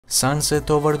Sunset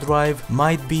Overdrive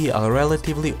might be a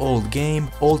relatively old game,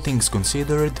 all things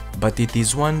considered, but it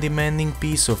is one demanding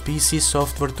piece of PC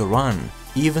software to run.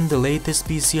 Even the latest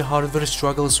PC hardware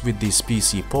struggles with this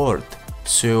PC port.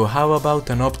 So how about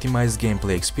an optimized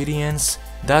gameplay experience?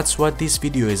 That's what this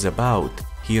video is about.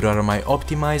 Here are my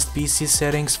optimized PC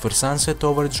settings for Sunset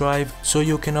Overdrive, so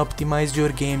you can optimize your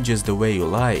game just the way you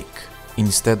like.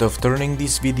 Instead of turning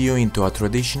this video into a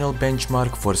traditional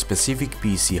benchmark for specific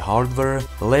PC hardware,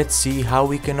 let's see how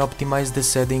we can optimize the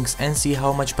settings and see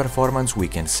how much performance we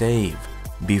can save.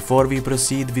 Before we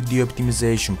proceed with the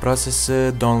optimization process,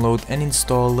 download and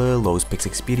install Low-Specs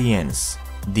Experience.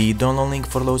 The download link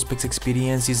for Low-Specs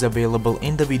Experience is available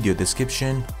in the video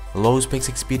description. Low-Specs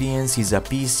Experience is a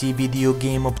PC video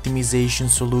game optimization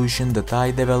solution that I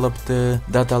developed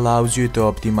that allows you to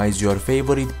optimize your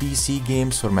favorite PC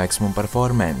games for maximum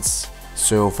performance.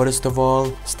 So first of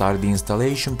all, start the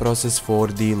installation process for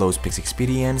the Low-Specs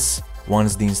Experience.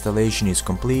 Once the installation is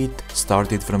complete,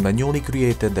 start it from the newly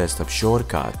created desktop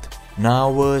shortcut.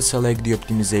 Now select the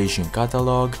optimization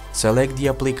catalog, select the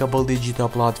applicable digital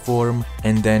platform,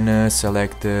 and then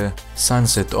select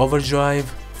Sunset Overdrive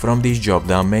from this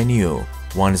drop-down menu.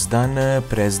 Once done,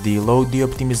 press the Load the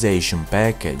optimization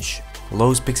package.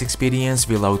 Low-Specs Experience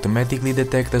will automatically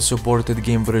detect a supported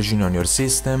game version on your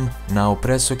system. Now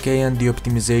press OK and the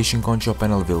optimization control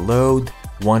panel will load.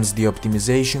 Once the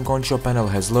optimization control panel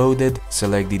has loaded,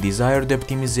 select the desired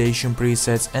optimization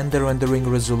presets and the rendering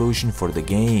resolution for the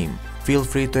game. Feel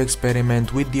free to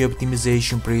experiment with the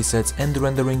optimization presets and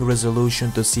rendering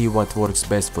resolution to see what works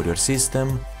best for your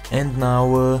system. And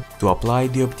now, to apply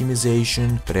the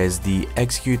optimization, press the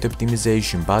Execute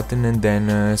Optimization button and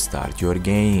then start your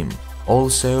game.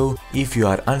 Also, if you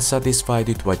are unsatisfied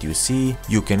with what you see,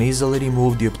 you can easily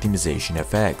remove the optimization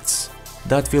effects.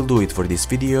 That will do it for this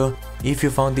video. If you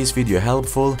found this video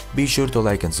helpful, be sure to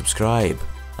like and subscribe.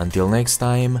 Until next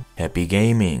time, happy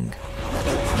gaming!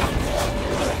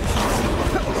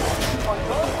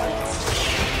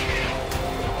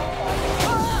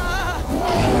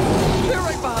 They're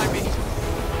right behind me!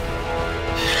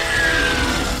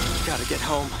 Gotta get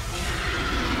home.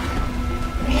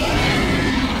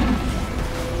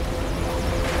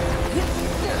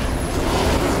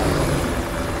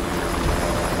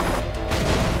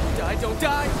 Don't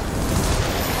die!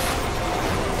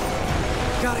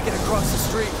 Gotta get across the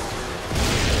street.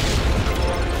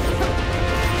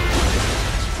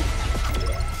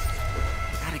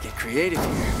 Gotta get creative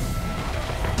here.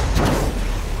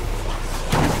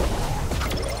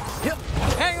 Yep,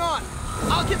 hang on!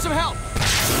 I'll get some help!